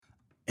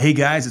Hey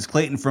guys, it's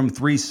Clayton from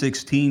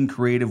 316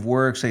 Creative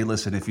Works. Hey,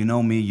 listen, if you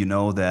know me, you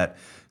know that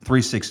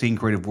 316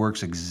 Creative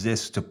Works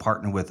exists to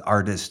partner with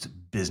artists,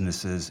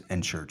 businesses,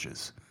 and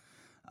churches.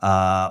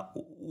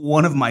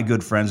 One of my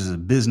good friends is a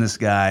business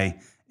guy.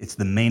 It's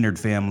the Maynard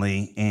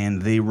family,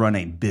 and they run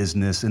a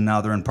business, and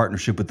now they're in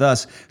partnership with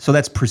us. So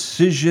that's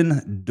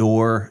Precision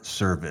Door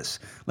Service.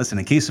 Listen,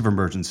 in case of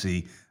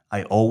emergency,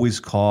 I always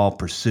call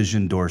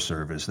Precision Door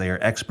Service. They are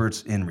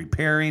experts in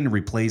repairing,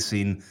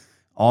 replacing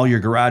all your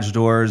garage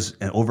doors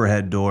and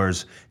overhead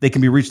doors. They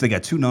can be reached. They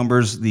got two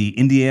numbers. The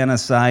Indiana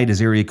side is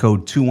area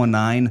code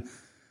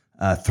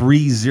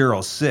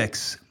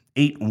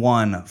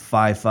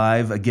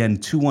 219-306-8155. Again,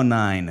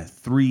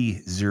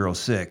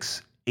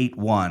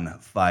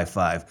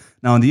 219-306-8155.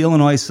 Now, on the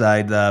Illinois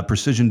side,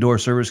 Precision Door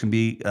Service can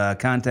be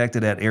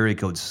contacted at area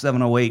code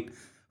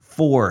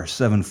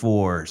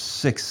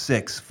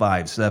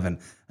 708-474-6657.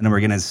 The number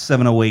again is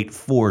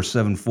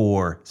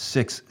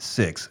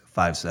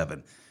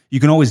 708-474-6657. You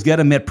can always get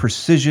them at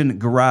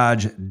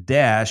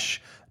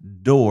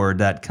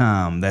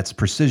precisiongarage-door.com. That's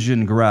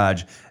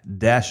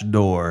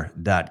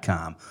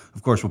precisiongarage-door.com.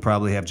 Of course, we'll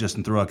probably have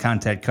Justin throw a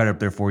contact card up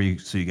there for you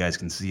so you guys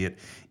can see it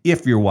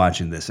if you're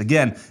watching this.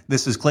 Again,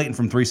 this is Clayton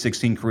from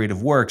 316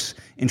 Creative Works,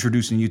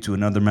 introducing you to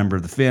another member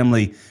of the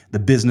family, the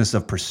business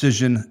of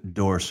Precision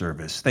Door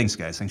Service. Thanks,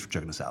 guys. Thanks for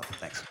checking us out.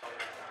 Thanks.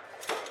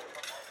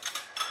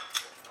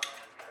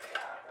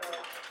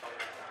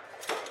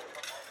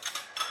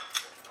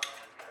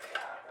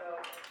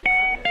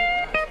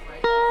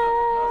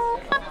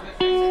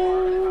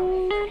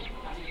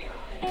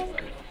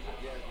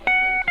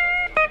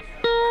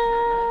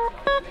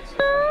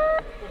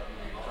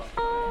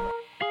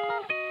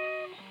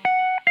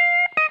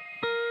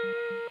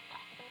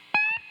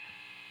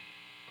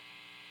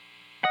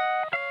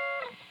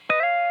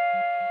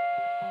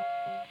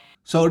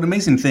 So an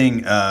amazing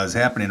thing is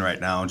happening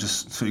right now.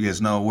 Just so you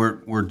guys know,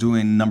 we're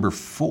doing number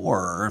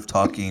 4 of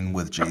Talking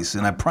with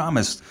Jason. I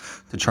promised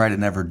to try to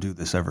never do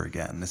this ever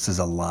again. This is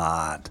a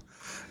lot.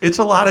 It's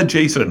a lot of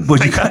Jason.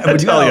 But you got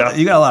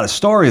a lot of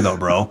story though,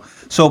 bro.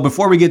 So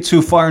before we get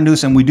too far into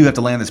this, and we do have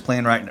to land this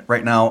plane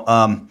right now.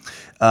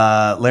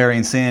 Larry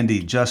and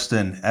Sandy,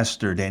 Justin,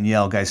 Esther,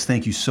 Danielle, guys,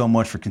 thank you so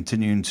much for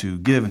continuing to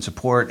give and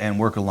support and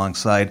work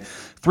alongside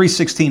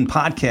 316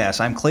 Podcast.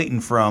 I'm Clayton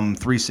from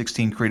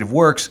 316 Creative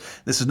Works.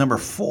 This is number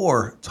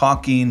 4,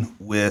 Talking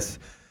with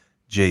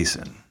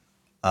Jason.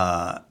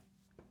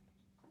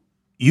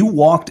 You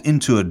walked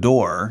into a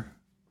door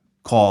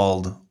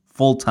called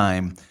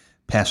Full-Time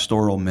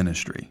Pastoral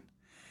Ministry.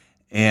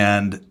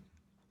 And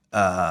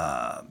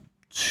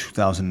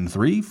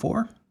 2003,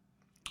 4?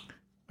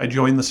 I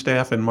joined the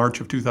staff in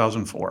March of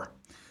 2004.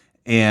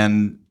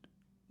 And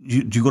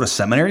did you go to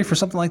seminary for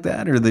something like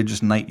that, or did they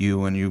just knight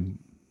you and you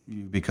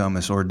become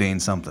this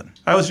ordained something?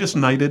 I was just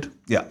knighted.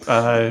 Yeah.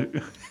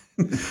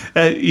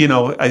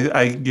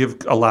 I give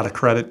a lot of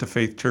credit to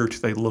Faith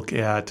Church. They look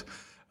at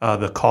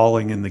the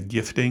calling and the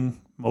gifting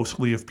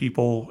mostly of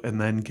people and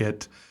then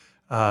get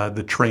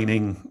the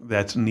training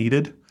that's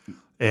needed.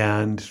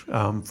 And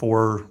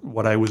for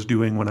what I was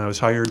doing when I was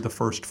hired, the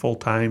first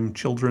full-time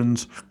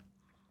children's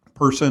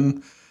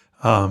person,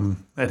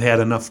 had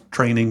enough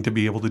training to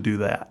be able to do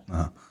that.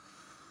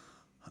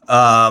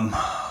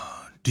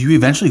 Do you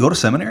eventually go to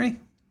seminary?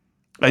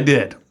 I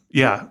did,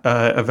 yeah.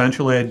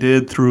 Eventually I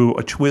did. Through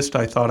a twist,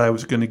 I thought I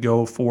was going to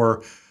go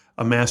for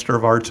a Master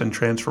of Arts in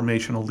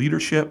Transformational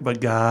Leadership,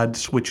 but God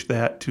switched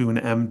that to an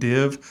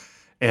MDiv.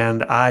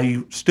 And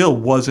I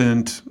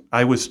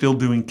was still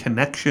doing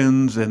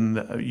connections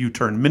and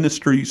U-Turn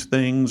Ministries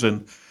things.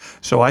 And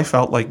so I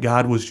felt like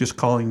God was just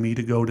calling me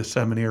to go to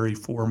seminary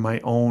for my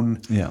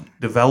own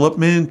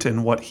development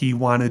and what he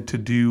wanted to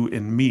do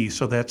in me.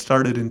 So that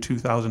started in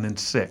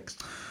 2006.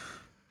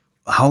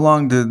 How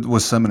long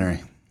was seminary?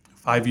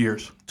 5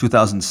 years.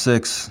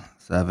 2006,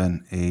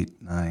 7,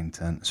 8, 9,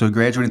 10. So you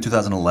graduated in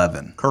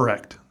 2011.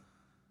 Correct.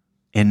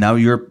 And now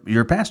you're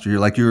a pastor.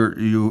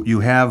 You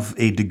have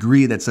a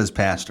degree that says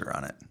pastor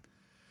on it.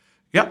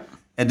 Yep.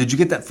 And did you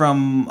get that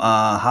from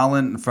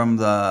Holland, from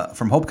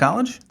Hope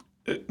College?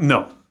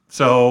 No.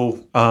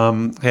 So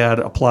had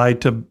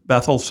applied to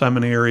Bethel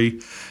Seminary,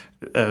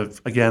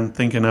 again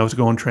thinking I was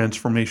going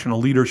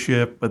transformational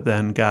leadership, but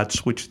then God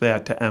switched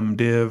that to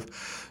MDiv.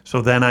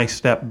 So then I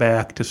stepped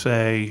back to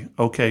say,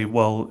 okay,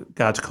 well,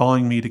 God's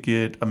calling me to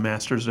get a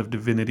Master's of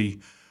Divinity.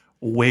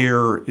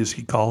 Where is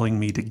he calling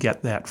me to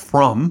get that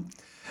from?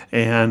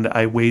 And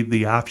I weighed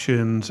the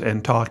options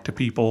and talked to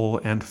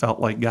people and felt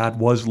like God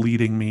was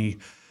leading me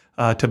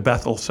to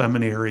Bethel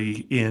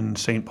Seminary in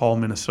St. Paul,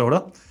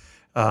 Minnesota.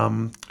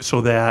 So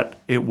that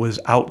it was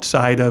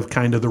outside of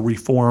kind of the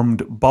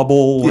Reformed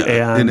bubble.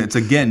 Yeah, and it's,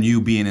 again,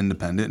 you being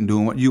independent and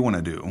doing what you want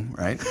to do,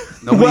 right?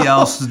 Nobody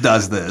else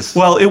does this.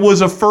 Well, it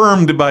was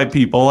affirmed by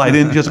people. I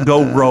didn't just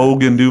go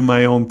rogue and do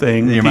my own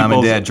thing. And your mom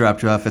and dad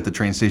dropped you off at the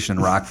train station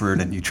in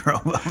Rockford and you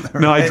drove up there,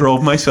 right? No, I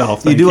drove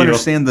myself. You do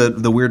understand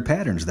the weird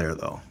patterns there,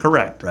 though.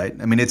 Correct. Right?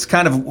 I mean, it's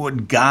kind of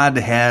what God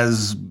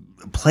has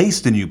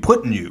placed in you,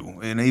 put in you,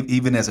 and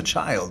even as a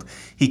child,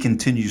 he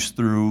continues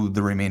through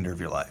the remainder of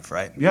your life,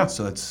 right? Yeah.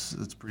 So it's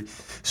pretty.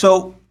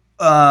 So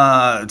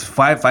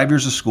 5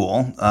 years of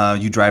school.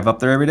 You drive up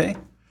there every day?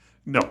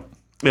 No.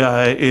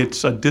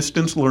 It's a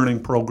distance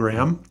learning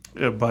program,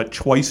 but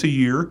twice a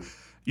year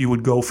you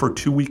would go for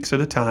 2 weeks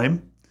at a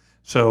time.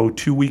 So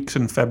 2 weeks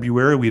in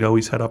February, we'd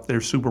always head up there.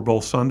 Super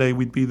Bowl Sunday,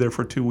 we'd be there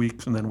for 2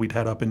 weeks, and then we'd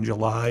head up in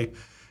July,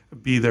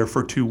 be there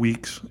for 2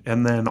 weeks.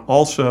 And then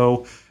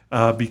also,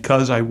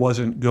 because I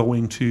wasn't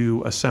going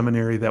to a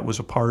seminary that was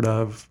a part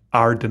of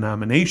our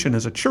denomination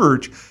as a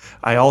church,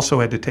 I also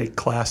had to take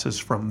classes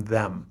from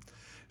them.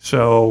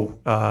 So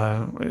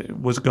it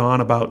was gone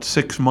about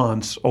 6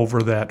 months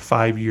over that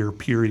 5-year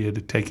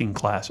period taking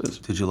classes.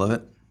 Did you love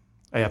it?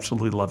 I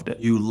absolutely loved it.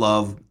 You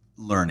love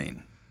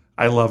learning.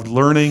 I loved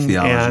learning,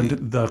 Theology.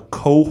 and the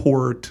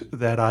cohort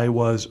that I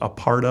was a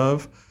part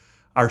of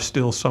are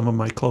still some of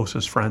my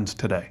closest friends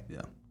today.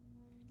 Yeah.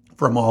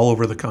 From all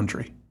over the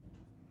country.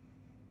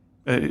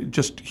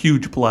 Just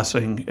huge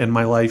blessing in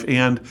my life,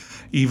 and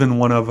even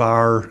one of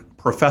our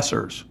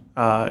professors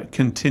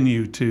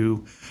continue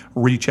to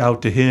reach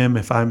out to him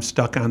if I'm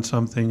stuck on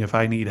something, if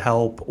I need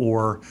help,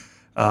 or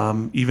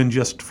even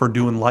just for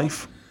doing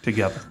life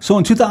together. So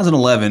in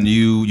 2011,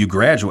 you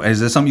graduate. Is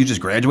this something you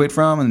just graduate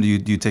from, and do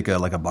you take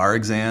a bar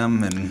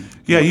exam? And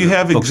Yeah, you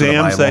have focus on the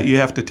exams Bible? that you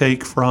have to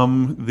take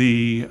from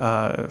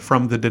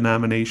the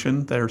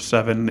denomination. There are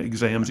 7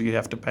 exams you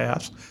have to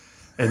pass.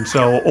 And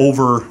so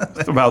over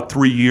about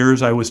 3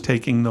 years, I was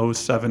taking those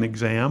 7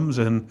 exams,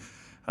 and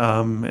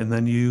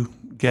then you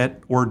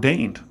get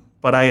ordained.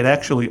 But I had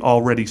actually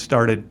already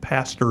started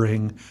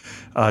pastoring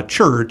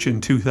church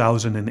in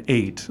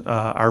 2008.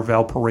 Our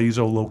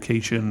Valparaiso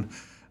location,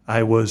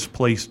 I was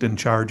placed in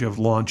charge of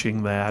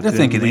launching that. They're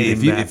thinking, and hey,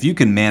 leading that. if you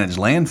can manage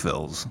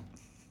landfills,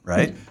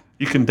 right?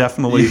 You can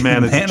definitely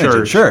manage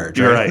a a church.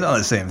 You're Right? right. It's not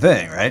the same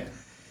thing, right?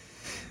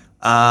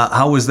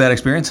 How was that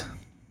experience?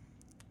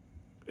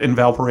 In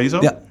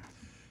Valparaiso? Yeah.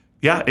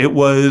 Yeah, it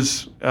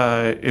was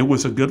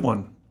a good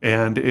one,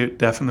 and it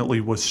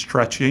definitely was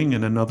stretching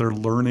and another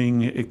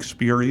learning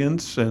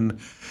experience, and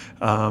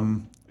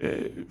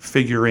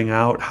figuring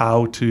out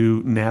how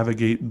to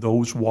navigate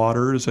those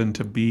waters and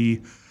to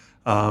be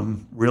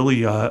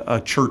really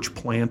a church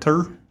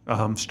planter,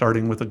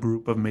 starting with a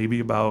group of maybe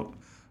about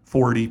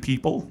 40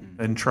 people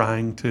and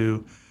trying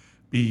to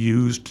be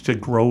used to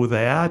grow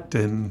that,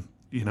 and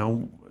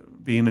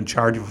being in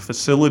charge of a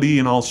facility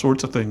and all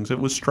sorts of things. It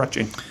was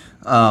stretching.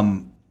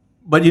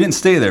 But you didn't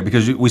stay there,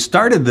 because we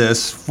started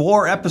this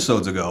 4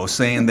 episodes ago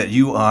saying that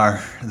you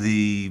are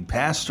the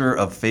pastor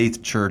of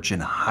Faith Church in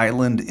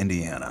Highland,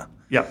 Indiana.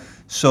 Yep.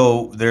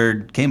 So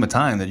there came a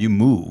time that you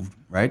moved,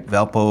 right?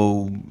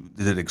 Valpo,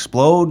 did it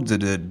explode?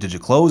 Did you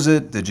close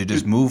it? Did you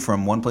just move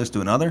from one place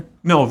to another?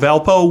 No,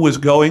 Valpo was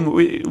going.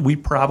 We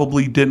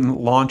probably didn't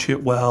launch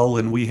it well,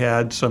 and we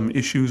had some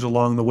issues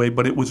along the way,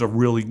 but it was a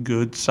really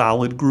good,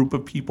 solid group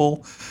of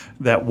people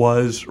that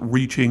was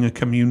reaching a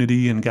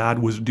community, and God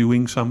was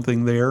doing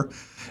something there.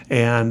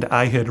 And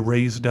I had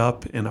raised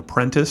up an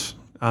apprentice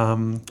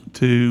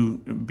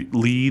to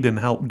lead and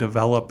help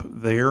develop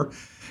there.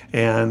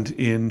 And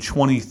in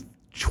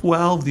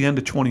 2012, the end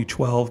of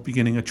 2012,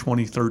 beginning of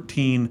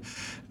 2013,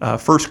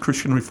 First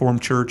Christian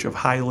Reformed Church of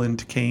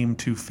Highland came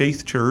to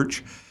Faith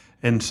Church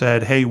and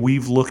said, hey,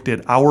 we've looked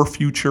at our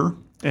future,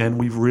 and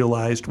we've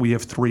realized we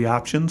have 3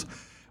 options.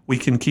 We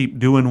can keep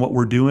doing what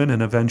we're doing,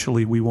 and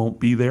eventually we won't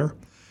be there.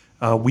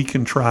 We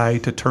can try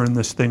to turn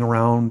this thing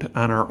around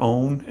on our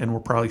own, and we're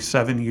probably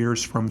 7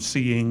 years from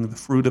seeing the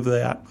fruit of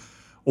that.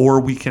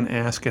 Or we can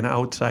ask an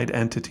outside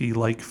entity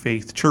like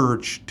Faith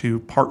Church to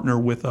partner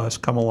with us,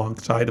 come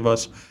alongside of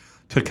us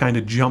to kind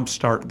of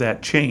jumpstart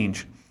that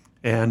change.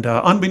 And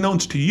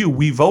unbeknownst to you,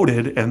 we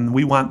voted, and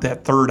we want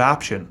that 3rd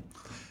option.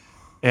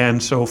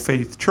 And so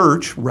Faith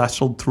Church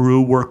wrestled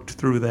through, worked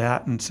through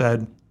that, and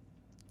said,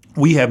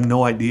 we have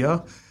no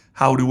idea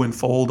how to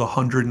unfold a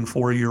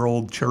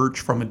 104-year-old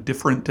church from a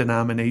different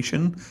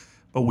denomination,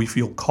 but we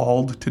feel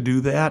called to do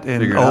that.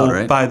 And Figure it out,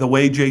 right? By the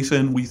way,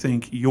 Jason, we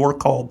think you're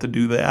called to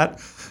do that.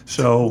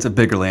 So It's a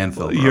bigger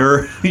landfill,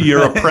 bro.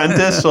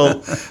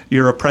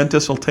 your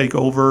apprentice will take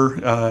over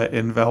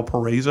in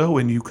Valparaiso,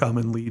 and you come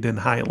and lead in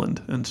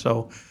Highland. And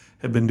so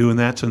have been doing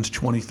that since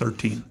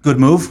 2013. Good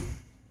move?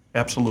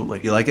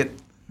 Absolutely. You like it?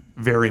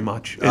 Very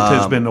much. It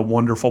has been a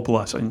wonderful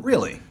blessing.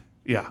 Really?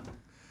 Yeah.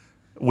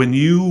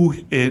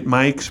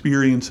 My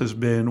experience has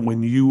been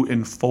when you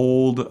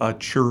enfold a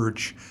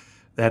church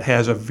that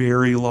has a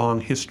very long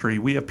history.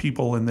 We have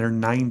people in their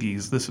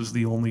 90s. This is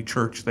the only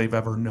church they've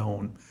ever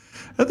known.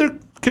 There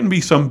can be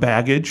some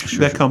baggage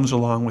that comes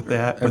along with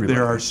that, but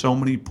there are so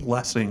many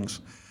blessings.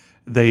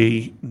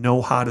 They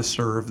know how to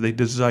serve. They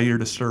desire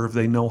to serve.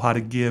 They know how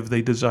to give.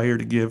 They desire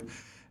to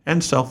give.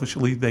 And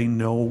selfishly, they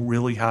know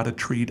really how to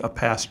treat a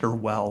pastor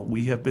well.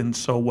 We have been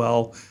so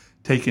well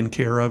taken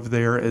care of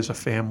there as a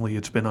family.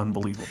 It's been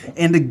unbelievable.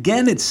 And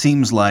again, it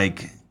seems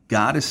like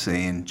God is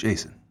saying,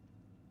 Jason,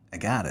 I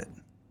got it.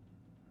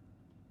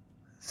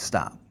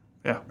 Stop.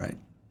 Yeah. Right?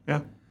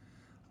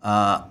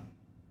 Yeah.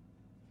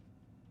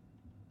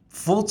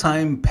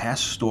 Full-time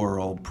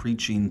pastoral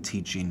preaching,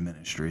 teaching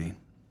ministry.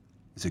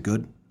 Is it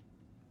good?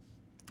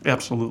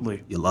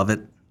 Absolutely. You love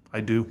it?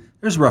 I do.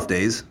 There's rough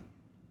days.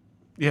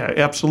 Yeah,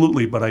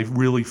 absolutely. But I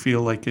really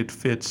feel like it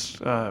fits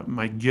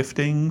my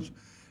giftings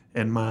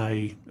and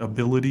my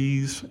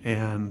abilities,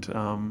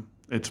 and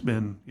it's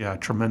been a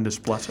tremendous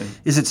blessing.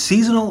 Is it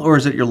seasonal or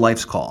is it your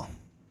life's call?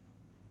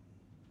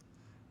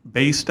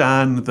 Based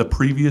on the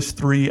previous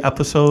 3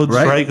 episodes,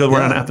 Right. right? Because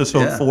we're on Yeah.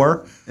 episode Yeah.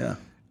 4. Yeah.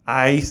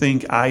 I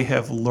think I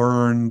have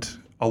learned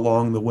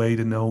along the way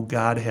to know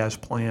God has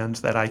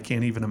plans that I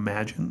can't even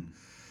imagine.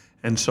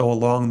 And so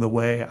along the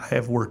way, I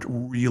have worked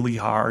really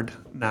hard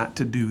not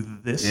to do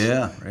this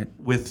Yeah, right.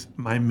 with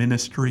my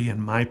ministry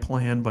and my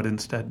plan, but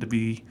instead to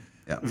be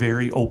Yeah.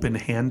 very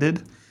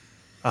open-handed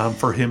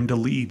for him to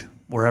lead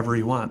wherever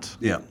he wants.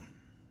 Yeah.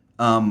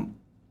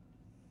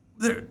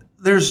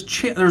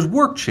 There's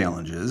work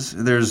challenges,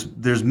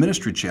 there's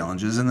ministry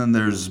challenges, and then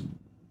there's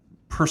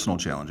personal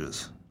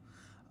challenges.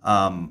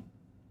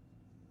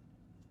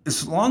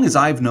 As long as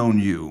I've known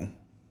you,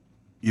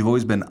 you've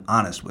always been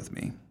honest with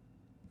me,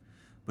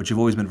 but you've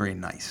always been very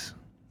nice.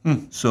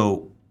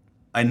 So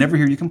I never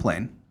hear you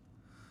complain.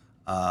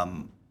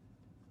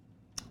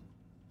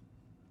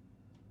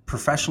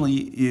 Professionally,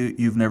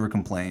 you've never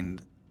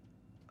complained.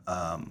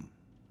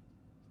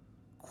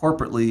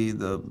 Corporately,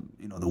 the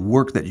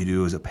work that you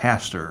do as a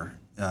pastor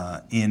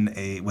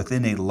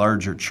within a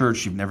larger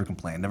church, you've never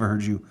complained. Never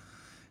heard you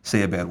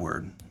say a bad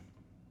word.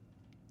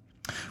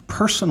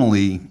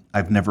 Personally,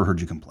 I've never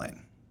heard you complain.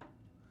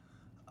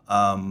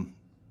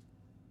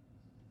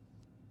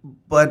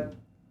 But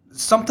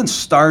something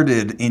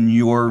started in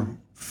your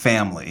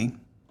family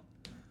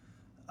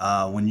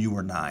when you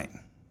were 9,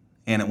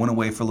 and it went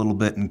away for a little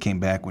bit and came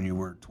back when you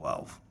were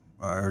 12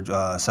 or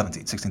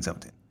 16,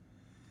 17.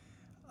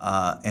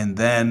 And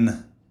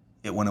then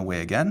it went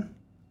away again.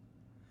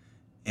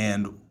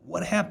 And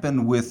what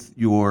happened with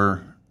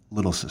your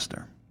little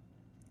sister?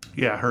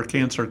 Yeah, her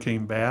cancer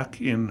came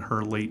back in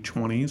her late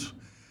 20s,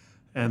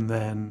 and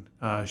then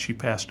she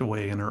passed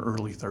away in her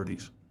early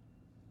 30s.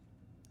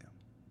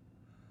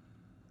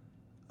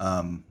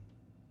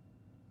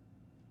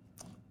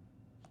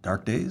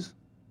 Dark days?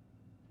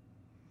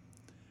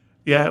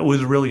 Yeah, it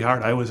was really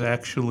hard. I was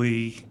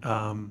actually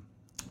in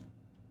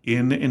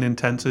an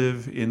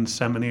intensive in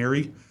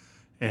seminary,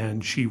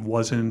 and she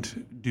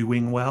wasn't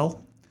doing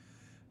well.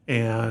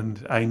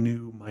 And I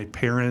knew my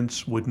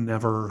parents would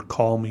never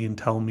call me and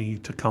tell me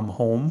to come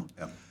home.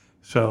 Yeah.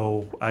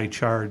 So I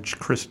charged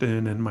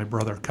Kristen and my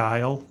brother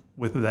Kyle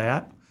with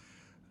that.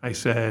 I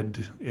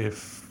said,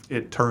 if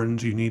it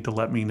turns, you need to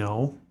let me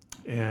know.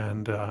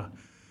 And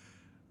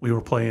we were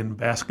playing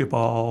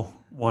basketball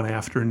one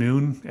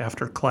afternoon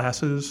after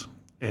classes,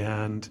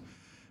 and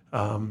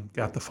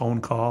got the phone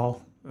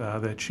call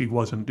that she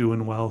wasn't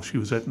doing well. She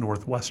was at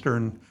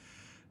Northwestern,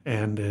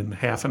 and in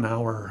half an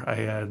hour, I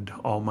had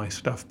all my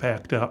stuff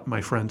packed up. My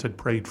friends had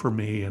prayed for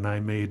me, and I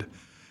made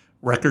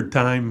record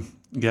time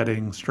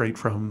getting straight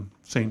from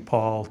St.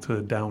 Paul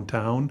to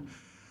downtown.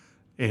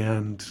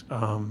 And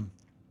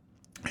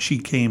she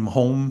came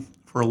home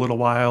for a little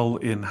while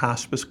in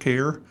hospice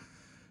care,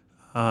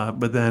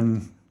 but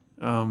then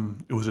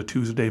it was a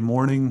Tuesday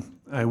morning.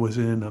 I was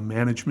in a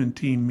management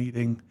team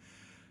meeting,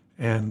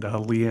 and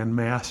Leanne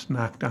Mass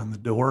knocked on the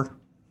door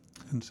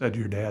and said,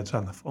 "Your dad's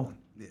on the phone."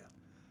 Yeah.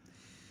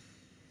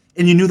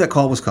 And you knew that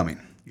call was coming.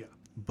 Yeah.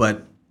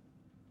 But,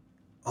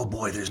 oh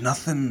boy, there's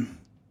nothing,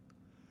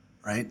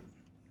 right?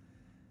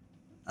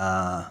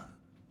 I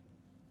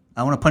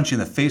want to punch you in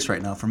the face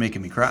right now for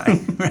making me cry.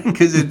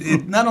 Because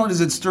it not only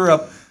does it stir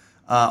up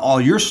all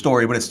your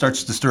story, but it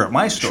starts to stir up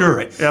my story. Sure,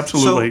 Right?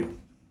 absolutely. So,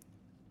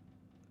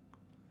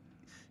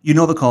 you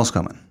know the call's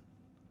coming.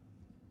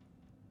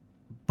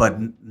 But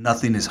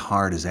nothing as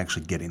hard as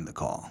actually getting the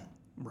call.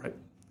 Right.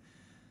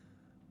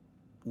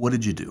 What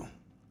did you do?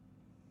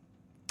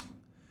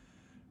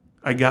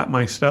 I got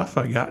my stuff.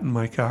 I got in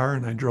my car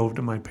and I drove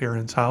to my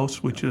parents'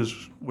 house, which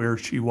is where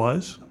she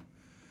was,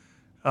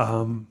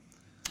 and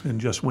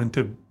just went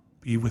to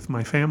be with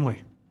my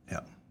family.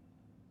 Yeah.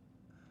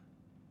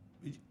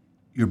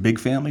 Your big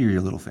family or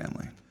your little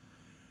family?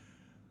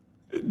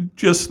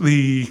 Just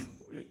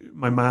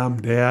my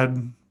mom,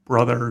 dad,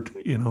 brother,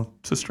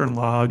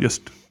 sister-in-law,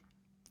 just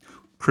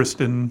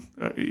Kristen,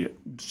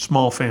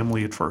 small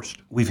family at first.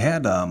 We've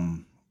had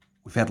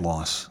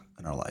loss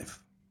in our life.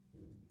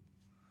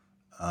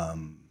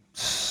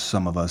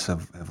 Some of us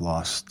have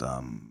lost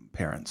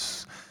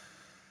parents,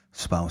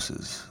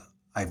 spouses.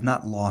 I've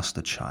not lost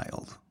a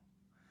child.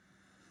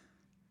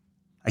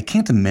 I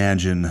can't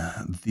imagine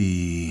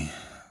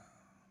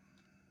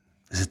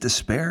is it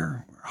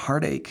despair,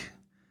 heartache?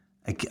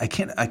 I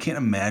can't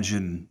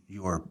imagine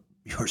your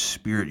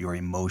spirit, your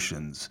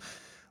emotions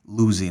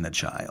losing a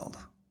child.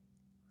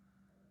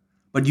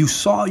 But you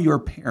saw your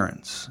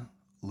parents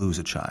lose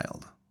a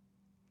child.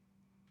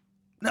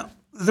 Now,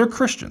 they're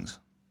Christians.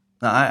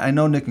 Now, I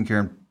know Nick and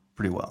Karen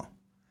pretty well.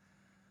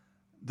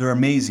 They're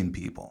amazing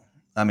people.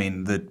 I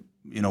mean, the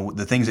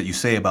things that you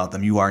say about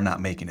them, you are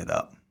not making it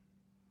up.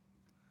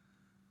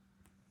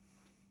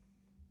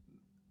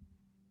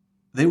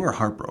 they were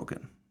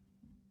heartbroken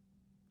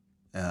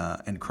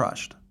and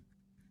crushed.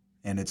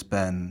 And it's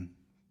been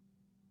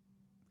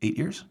 8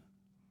 years?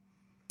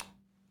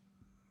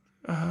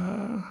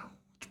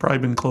 It's probably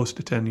been close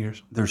to 10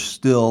 years. They're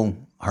still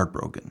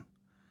heartbroken.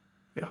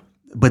 Yeah.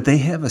 But they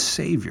have a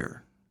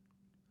Savior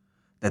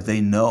that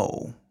they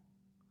know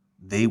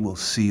they will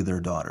see their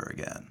daughter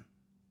again.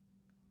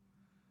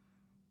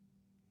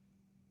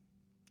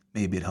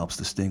 Maybe it helps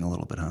to sting a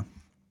little bit, huh?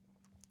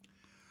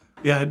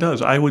 Yeah, it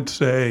does. I would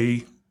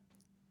say,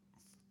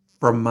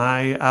 from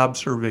my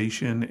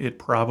observation, it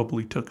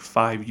probably took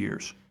 5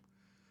 years.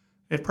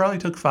 It probably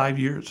took 5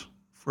 years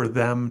for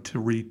them to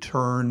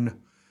return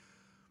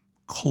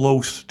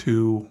close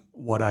to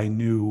what I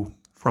knew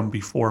from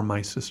before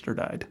my sister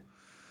died.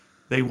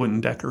 They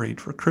wouldn't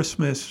decorate for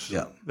Christmas.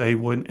 Yeah. They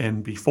wouldn't,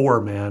 and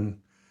before, man,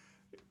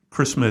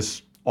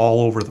 Christmas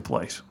all over the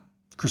place.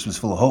 Christmas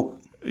full of hope.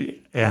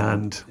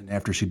 And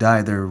after she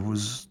died, there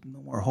was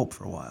no more hope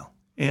for a while.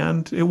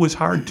 And it was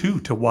hard, too,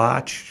 to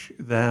watch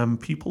them.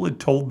 People had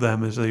told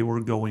them as they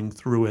were going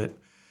through it,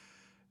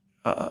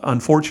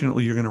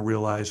 unfortunately, you're going to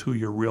realize who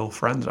your real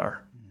friends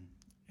are.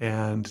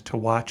 And to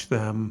watch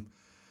them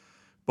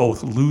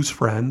both lose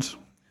friends,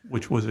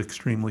 which was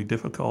extremely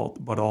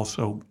difficult, but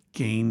also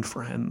gain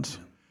friends.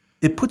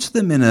 It puts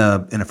them in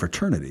a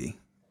fraternity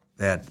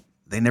that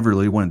they never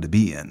really wanted to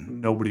be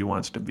in. Nobody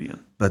wants to be in.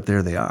 But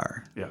there they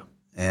are. Yeah.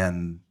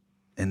 And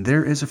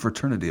there is a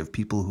fraternity of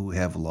people who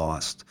have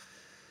lost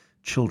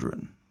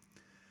children.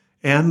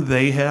 And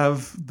they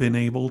have been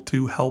able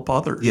to help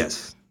others.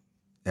 Yes,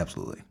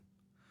 absolutely.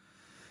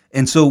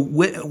 And so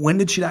when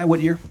did she die? What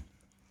year?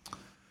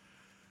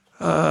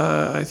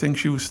 I think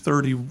she was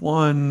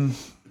 31.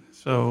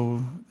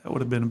 So that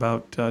would have been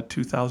about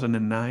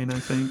 2009, I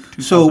think,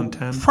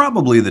 2010. So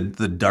probably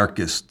the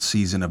darkest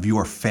season of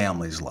your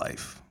family's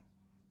life.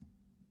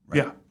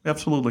 Right? Yeah,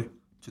 absolutely.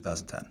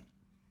 2010.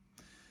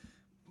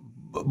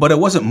 But it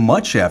wasn't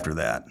much after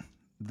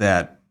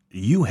that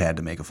you had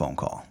to make a phone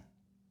call.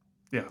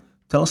 Yeah.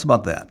 Tell us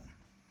about that.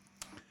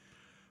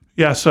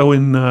 Yeah, so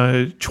in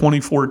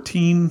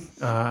 2014,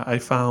 I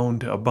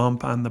found a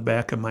bump on the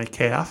back of my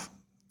calf,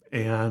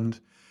 and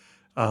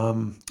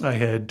I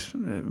had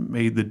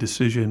made the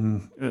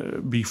decision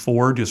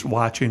before, just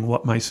watching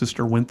what my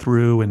sister went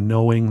through and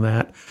knowing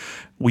that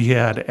we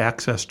had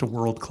access to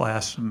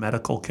world-class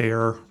medical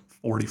care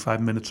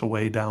 45 minutes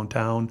away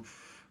downtown,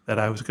 that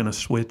I was going to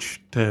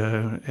switch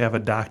to have a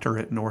doctor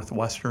at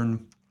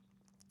Northwestern,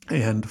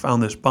 and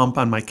found this bump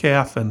on my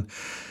calf. And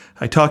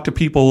I talked to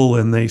people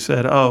and they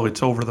said, oh,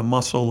 it's over the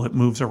muscle. It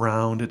moves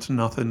around. It's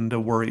nothing to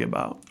worry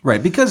about.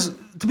 Right. Because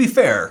to be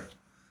fair,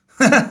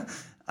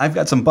 I've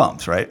got some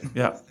bumps, right?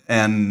 Yeah.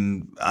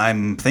 And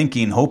I'm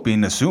thinking,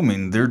 hoping,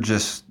 assuming they're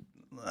just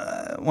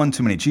one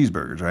too many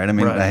cheeseburgers, right? I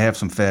mean, Right. I have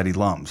some fatty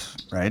lumps,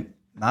 right?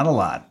 Not a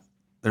lot.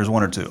 There's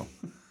one or two.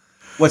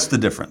 What's the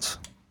difference?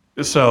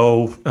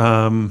 So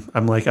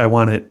I'm like, I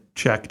want it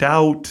checked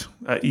out.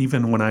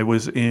 Even when I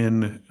was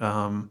in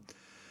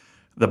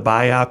the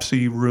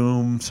biopsy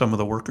room, some of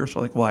the workers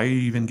were like, why are you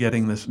even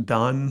getting this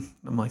done?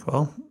 I'm like,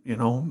 well,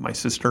 my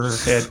sister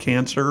had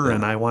cancer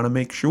and I want to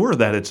make sure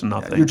that it's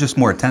nothing. You're just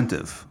more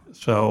attentive.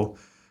 So,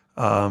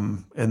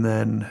 and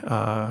then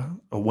a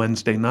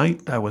Wednesday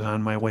night, I was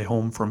on my way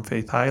home from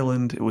Faith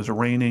Highland. It was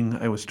raining.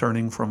 I was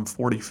turning from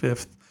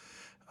 45th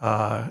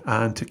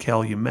on to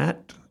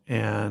Calumet,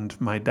 and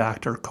my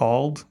doctor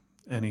called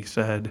and he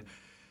said,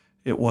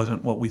 it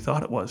wasn't what we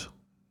thought it was.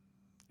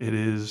 It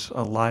is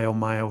a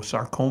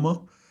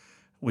leiomyosarcoma,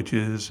 which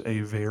is a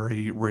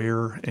very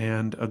rare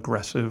and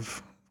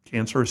aggressive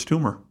cancerous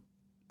tumor.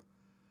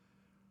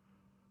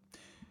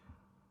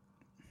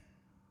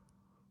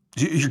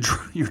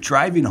 You're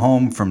driving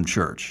home from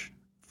church,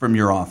 from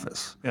your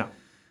office, Yeah.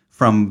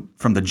 from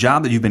the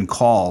job that you've been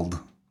called,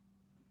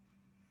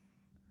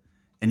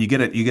 and you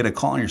get a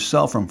call on your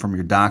cell phone from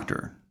your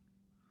doctor,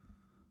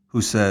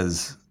 who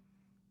says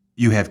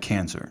you have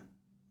cancer.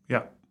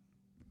 Yeah.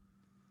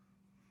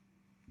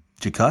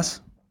 Did you cuss?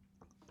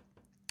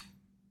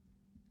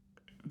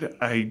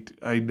 I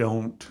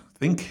don't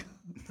think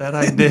that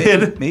I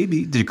did.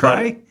 Maybe. Did you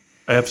cry?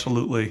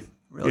 Absolutely.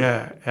 Really?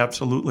 Yeah,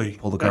 absolutely.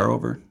 Pull the car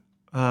over?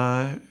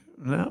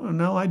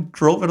 No, I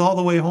drove it all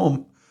the way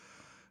home.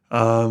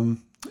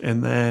 And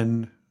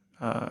then,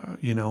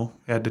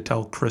 had to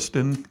tell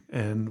Kristen,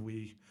 and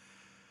we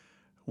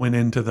went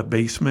into the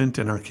basement,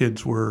 and our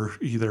kids were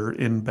either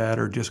in bed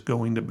or just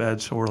going to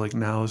bed. So we're like,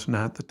 now's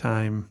not the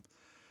time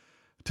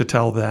to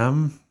tell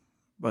them.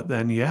 But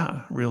then,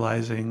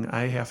 realizing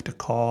I have to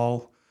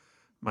call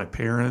my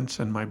parents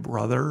and my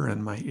brother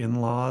and my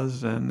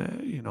in-laws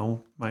and,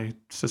 my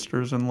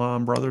sisters-in-law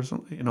and brothers,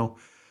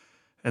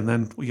 and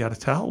then we got to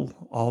tell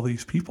all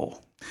these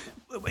people.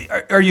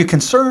 Are you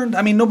concerned?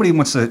 I mean, nobody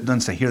wants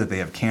to hear that they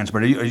have cancer,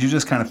 but are you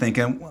just kind of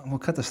thinking, well, we'll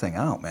cut this thing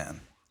out, man?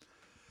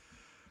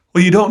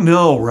 Well, you don't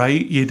know,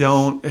 right? You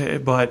don't,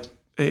 but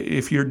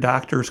if your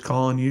doctor's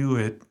calling you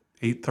at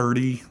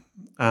 8:30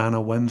 on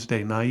a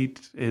Wednesday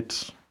night,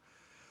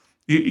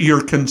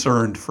 you're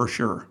concerned for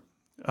sure.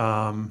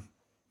 And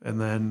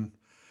then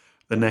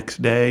The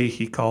next day,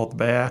 he called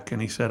back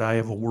and he said, I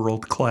have a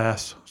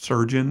world-class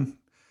surgeon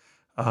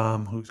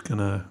who's going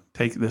to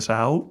take this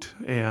out.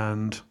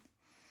 And,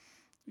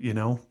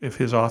 if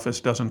his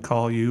office doesn't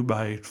call you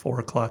by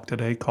 4 o'clock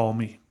today, call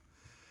me.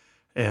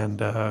 And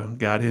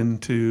got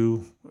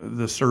into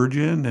the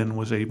surgeon and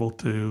was able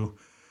to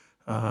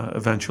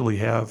eventually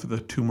have the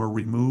tumor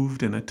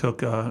removed. And it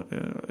took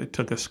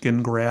a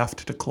skin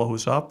graft to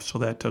close up. So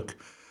that took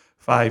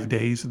 5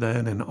 days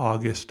then in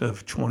August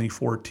of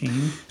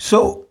 2014.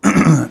 So,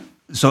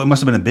 so it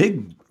must have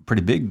been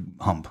pretty big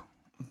hump.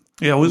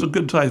 Yeah, it was a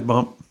good sized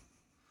bump.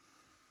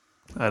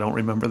 I don't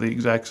remember the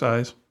exact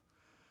size.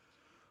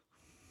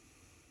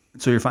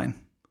 So you're fine.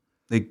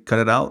 They cut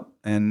it out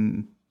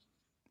and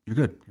you're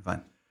good. You're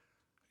fine.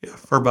 Yeah,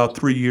 for about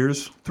 3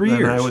 years. 3 then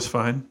years. I was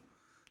fine.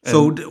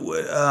 So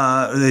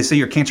they say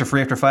you're cancer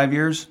free after 5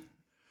 years?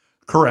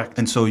 Correct.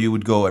 And so you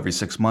would go every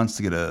 6 months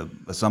to get a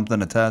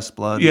test,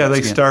 blood? Yeah,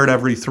 they scan? start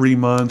every 3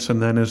 months, and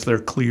then as they're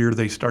clear,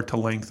 they start to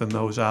lengthen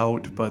those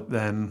out. But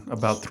then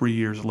about 3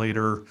 years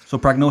later. So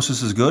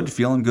prognosis is good,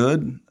 feeling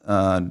good.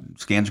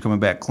 Scans are coming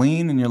back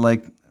clean, and you're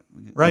like,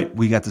 right,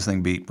 we got this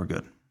thing beat. We're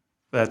good.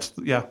 That's,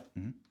 yeah.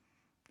 Mm-hmm.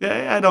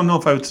 Yeah, I don't know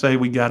if I would say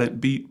we got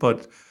it beat,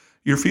 but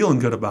you're feeling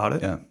good about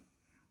it. Yeah.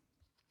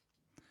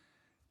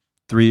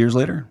 3 years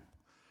later?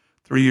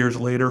 3 years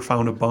later,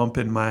 found a bump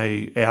in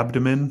my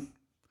abdomen.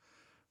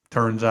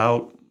 Turns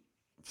out,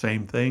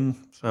 same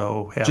thing.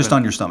 So just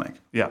on your stomach?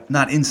 Yeah.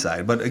 Not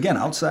inside, but again,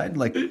 outside,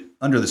 like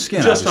under the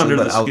skin. Just under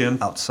the skin.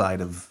 Outside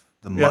of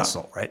the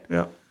muscle, right?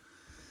 Yeah.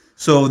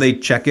 So they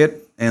check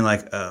it and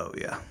like, oh,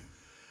 yeah.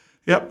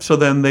 Yep. So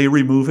then they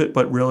remove it,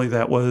 but really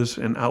that was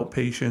an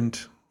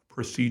outpatient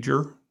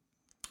procedure.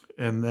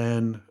 And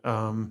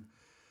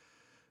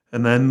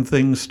then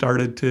things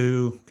started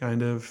to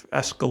kind of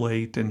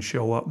escalate and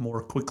show up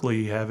more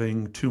quickly,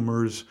 having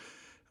tumors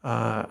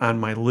on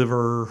my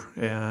liver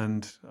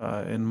and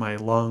in my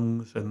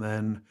lungs, and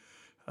then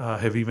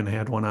have even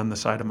had one on the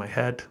side of my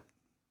head.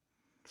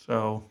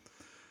 So,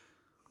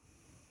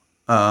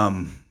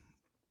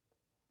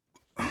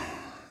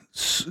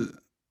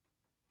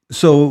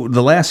 so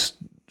the last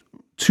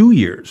 2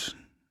 years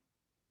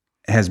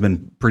has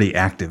been pretty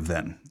active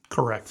then.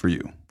 Correct. For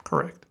you.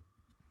 Correct.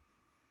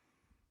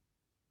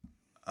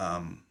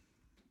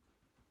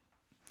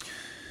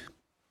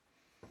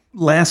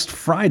 Last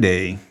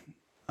Friday,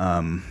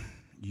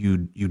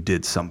 you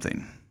did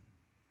something.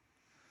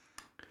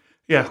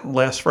 Yeah,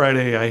 last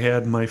Friday I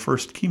had my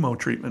first chemo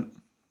treatment.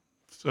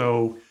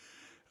 So,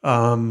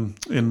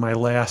 in my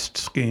last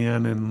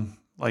scan in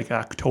like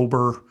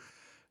October,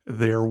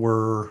 there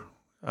were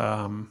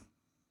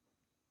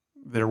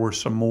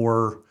some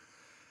more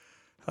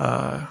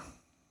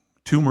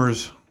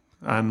tumors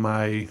on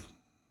my.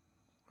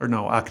 Or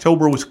no,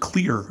 October was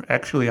clear.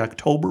 Actually,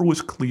 October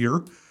was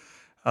clear.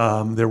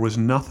 There was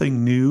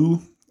nothing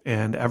new,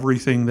 and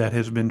everything that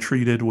has been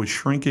treated was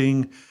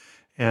shrinking.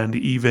 And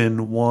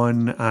even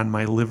one on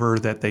my liver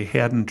that they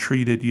hadn't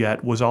treated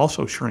yet was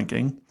also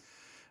shrinking.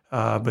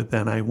 But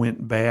then I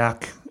went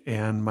back,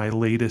 and my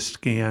latest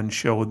scan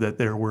showed that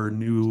there were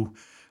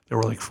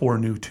like 4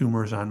 new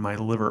tumors on my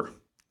liver.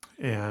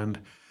 And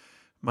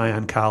my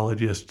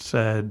oncologist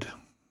said,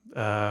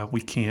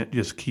 we can't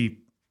just keep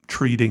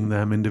treating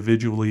them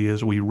individually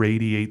as we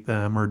radiate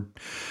them or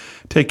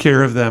take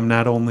care of them.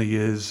 Not only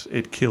is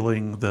it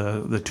killing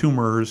the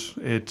tumors,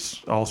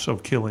 it's also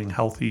killing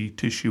healthy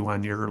tissue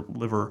on your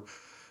liver.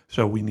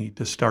 So we need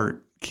to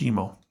start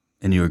chemo.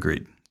 And you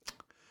agreed?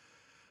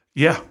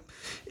 Yeah.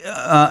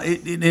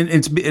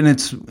 It's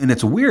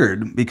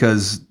weird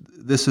because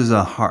this is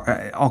a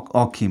hard.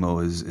 All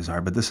chemo is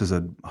hard, but this is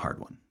a hard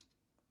one.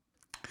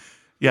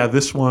 Yeah,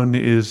 this one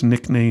is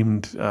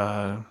nicknamed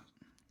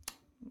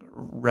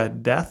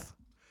Red Death,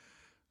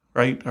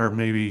 right? Or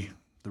maybe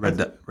the Red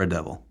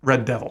Devil.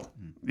 Red Devil.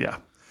 Yeah.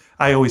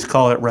 I always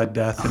call it Red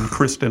Death, and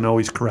Kristen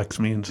always corrects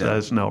me and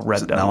says, no,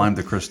 Red Devil. Now I'm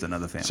the Kristen of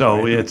the family.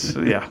 So right? it's,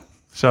 yeah.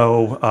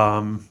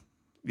 So,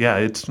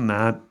 it's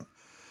not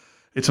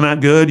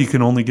good. You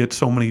can only get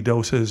so many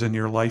doses in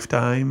your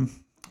lifetime.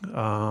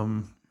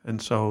 And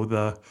so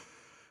the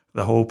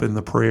hope and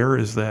the prayer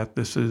is that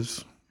this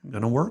is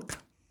going to work.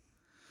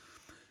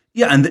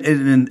 Yeah. And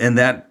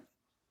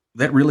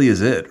that really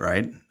is it,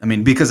 right? I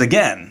mean, because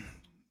again,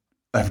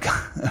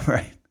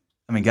 right.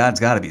 I mean, God's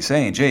got to be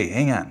saying, Jay,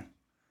 hang on.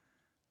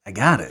 I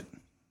got it,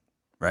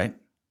 right?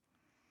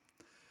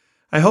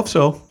 I hope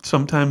so.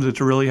 Sometimes it's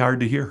really hard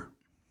to hear.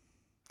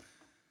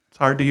 It's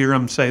hard to hear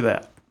him say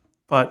that,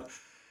 but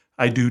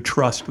I do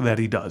trust that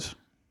he does.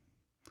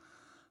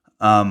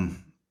 I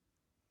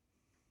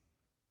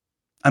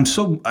want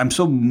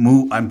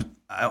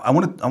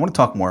to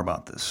talk more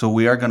about this. So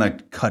we are going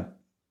to cut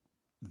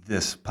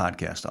this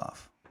podcast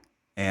off,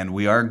 and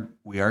we are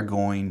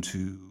going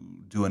to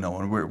do another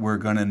one. We're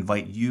going to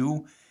invite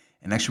you,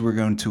 and actually we're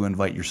going to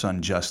invite your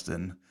son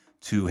Justin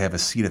to have a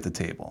seat at the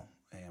table,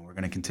 and we're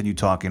going to continue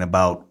talking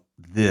about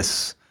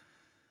this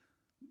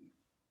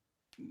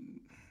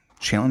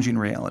challenging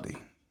reality.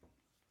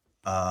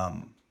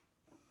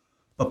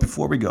 But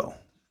before we go,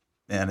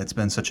 and it's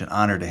been such an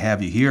honor to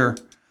have you here.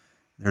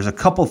 There's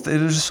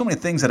there's just so many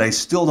things that I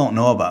still don't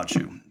know about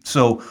you.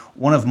 So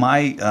one of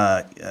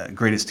my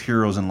greatest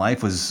heroes in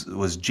life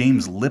was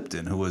James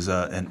Lipton, who was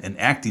an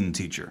acting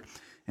teacher.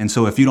 And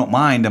so if you don't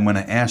mind, I'm going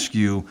to ask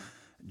you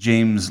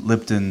James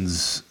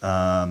Lipton's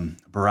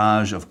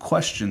barrage of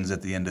questions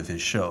at the end of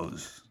his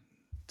shows.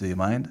 Do you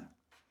mind?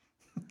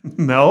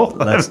 No.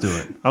 Let's do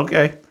it.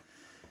 Okay.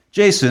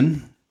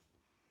 Jason,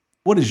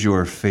 what is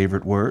your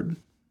favorite word?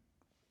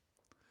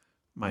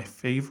 My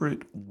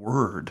favorite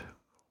word.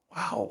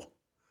 Wow.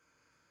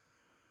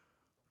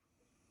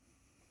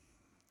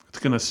 It's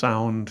going to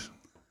sound...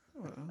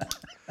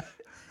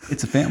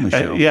 It's a family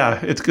show. Yeah,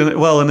 it's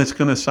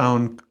going to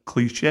sound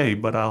cliche,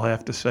 but I'll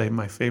have to say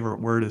my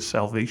favorite word is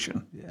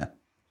salvation. Yeah.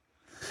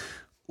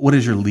 What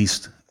is your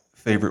least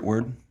favorite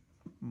word?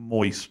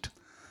 Moist.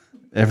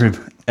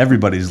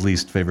 Everybody's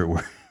least favorite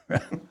word.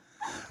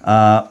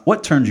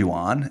 What turned you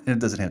on? And it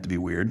doesn't have to be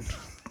weird.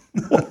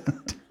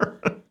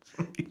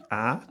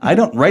 I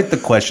don't write the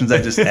questions,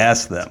 I just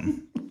ask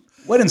them.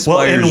 What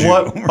inspires you?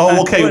 What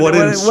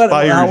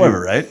inspires you?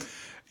 However, right?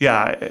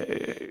 Yeah.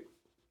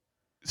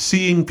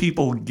 Seeing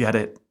people get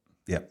it.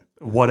 Yep.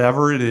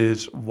 Whatever it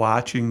is,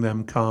 watching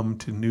them come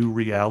to new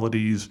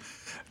realities,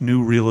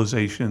 new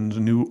realizations,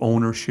 new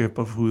ownership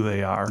of who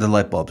they are. The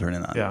light bulb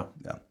turning on. Yeah.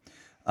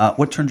 Yeah.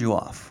 What turns you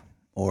off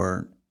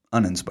or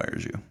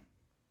uninspires you?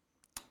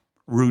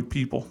 Rude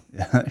people.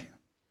 Yeah.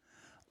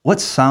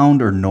 What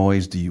sound or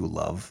noise do you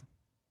love?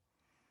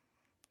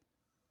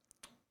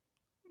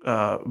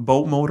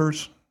 Boat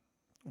motors,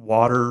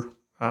 water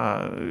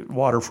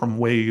from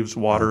waves,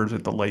 waters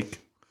at the lake.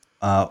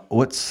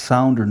 What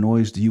sound or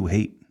noise do you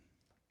hate?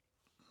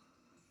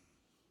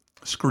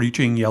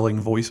 Screeching, yelling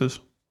voices.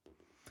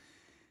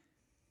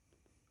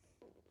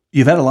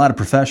 You've had a lot of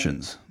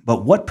professions,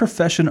 but what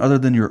profession other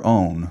than your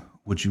own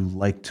would you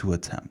like to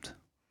attempt?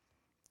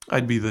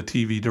 I'd be the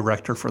TV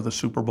director for the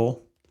Super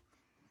Bowl.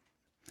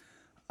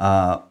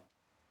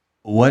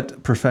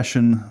 What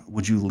profession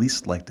would you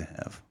least like to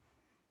have?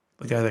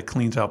 The guy that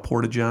cleans out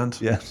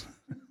porta-johns. Yes.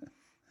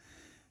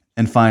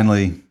 And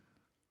finally,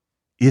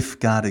 if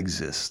God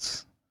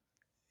exists,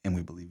 and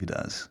we believe he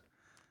does,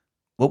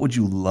 what would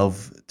you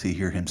love to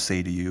hear him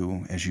say to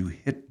you as you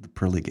hit the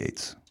pearly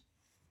gates?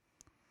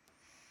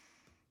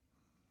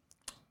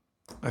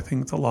 I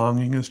think the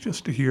longing is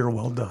just to hear,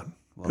 well done,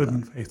 good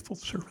and faithful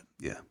servant.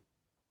 Yeah.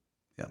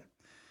 Yeah.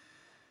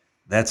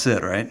 That's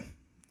it, right?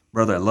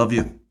 Brother, I love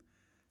you.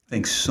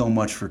 Thanks so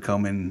much for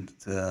coming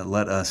to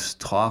let us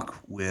talk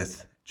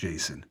with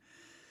Jason.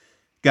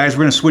 Guys,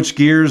 we're going to switch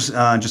gears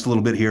just a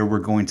little bit here. We're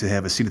going to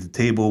have a seat at the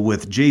table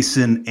with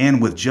Jason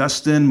and with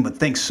Justin. But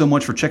thanks so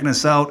much for checking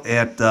us out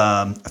at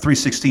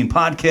 316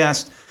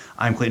 Podcast.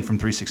 I'm Clayton from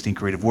 316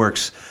 Creative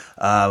Works.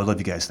 We love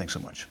you guys. Thanks so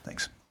much.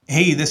 Thanks.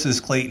 Hey, this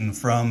is Clayton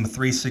from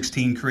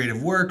 316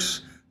 Creative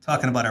Works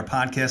talking about our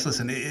podcast.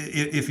 Listen,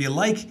 if you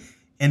like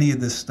any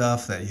of this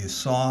stuff that you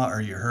saw or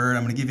you heard,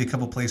 I'm going to give you a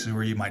couple places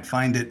where you might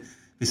find it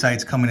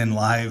besides coming in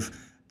live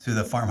to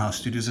the Farmhouse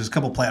Studios. There's a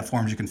couple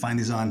platforms you can find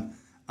these on.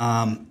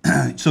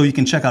 So you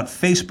can check out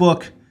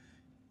Facebook,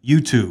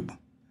 YouTube,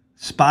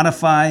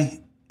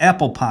 Spotify,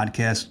 Apple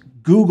Podcasts,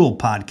 Google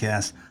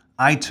Podcasts,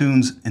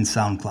 iTunes, and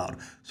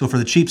SoundCloud. So for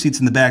the cheap seats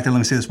in the back there, let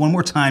me say this one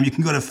more time. You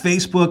can go to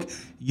Facebook,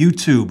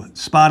 YouTube,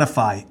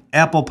 Spotify,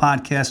 Apple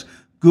Podcasts,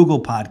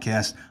 Google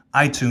Podcasts,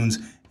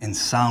 iTunes, and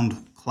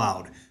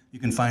SoundCloud. You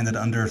can find it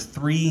under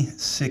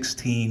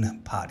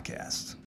 316 Podcasts.